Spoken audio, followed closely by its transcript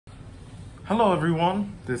Hello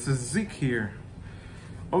everyone, this is Zeke here.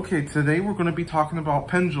 Okay, today we're going to be talking about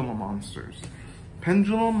pendulum monsters.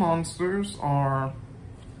 Pendulum monsters are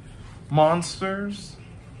monsters,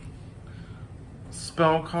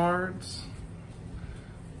 spell cards,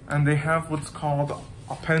 and they have what's called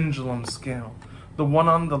a pendulum scale. The one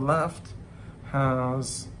on the left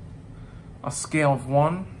has a scale of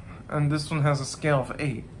 1, and this one has a scale of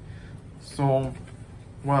 8. So,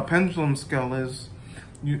 what a pendulum scale is,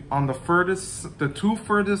 on the two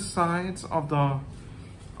furthest sides of the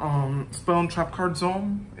spell and trap card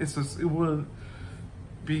zone, it would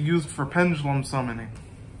be used for pendulum summoning.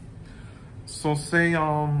 So say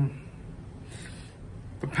the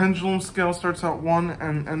pendulum scale starts at 1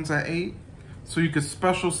 and ends at 8, so you could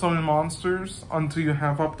special summon monsters until you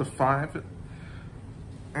have up to 5,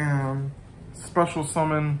 and special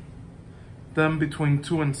summon them between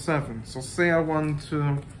 2 and 7. So say I want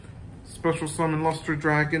to special summon Luster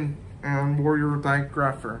Dragon and Warrior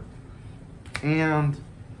Digrapher and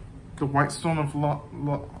the White Stone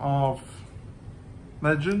of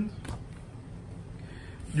Legend.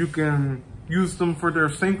 You can use them for their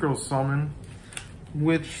Synchro Summon,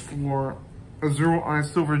 which for a Zero-Eye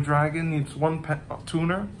Silver Dragon needs 1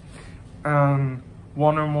 tuner and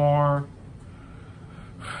 1 or more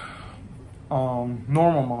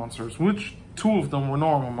normal monsters, which 2 of them were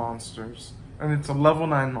normal monsters. And it's a level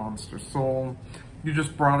 9 monster, so you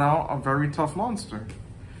just brought out a very tough monster.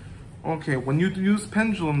 Okay, when you use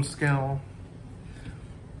pendulum scale,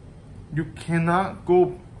 you cannot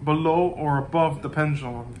go below or above the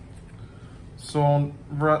pendulum. So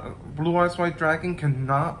Blue Eyes White Dragon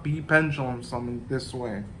cannot be pendulum summoned this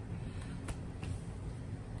way.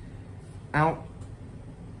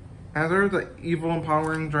 Either the Evil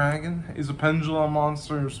Empowering Dragon is a pendulum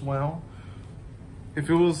monster as well.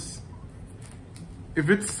 If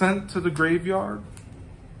it's sent to the graveyard,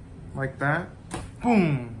 like that,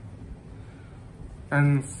 boom,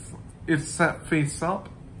 and it's set face up,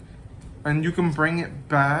 and you can bring it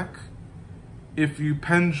back if you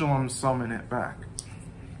pendulum summon it back.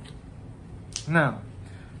 Now,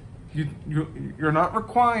 you're not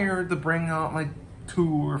required to bring out like 2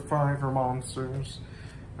 or 5 or monsters,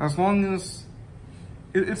 as long as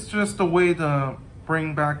it's just a way to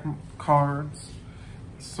bring back cards.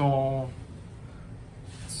 So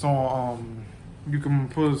you can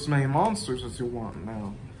put as many monsters as you want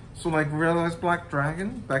now. So like Red-Eyes Black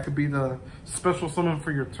Dragon, that could be the special summon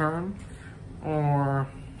for your turn. Or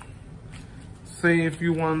say if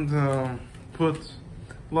you want to put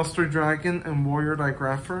Luster Dragon and Warrior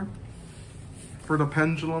Digrapher for the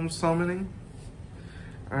pendulum summoning.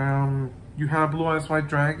 You have Blue Eyes White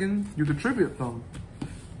Dragon, you could tribute them.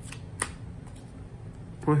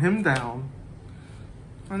 Put him down,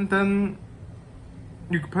 and then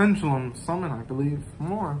you can pendulum summon, I believe,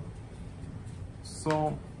 more.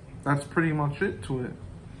 So that's pretty much it to it.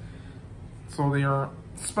 So they are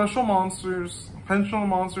special monsters. Pendulum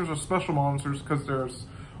monsters are special monsters because there's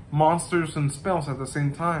monsters and spells at the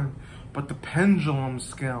same time. But the pendulum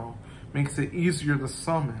scale makes it easier to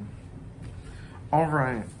summon.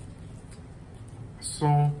 Alright.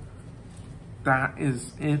 So that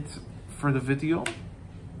is it for the video.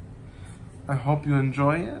 I hope you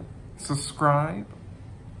enjoy it. Subscribe.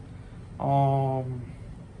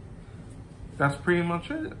 That's pretty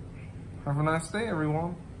much it. Have a nice day,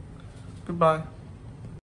 everyone. Goodbye.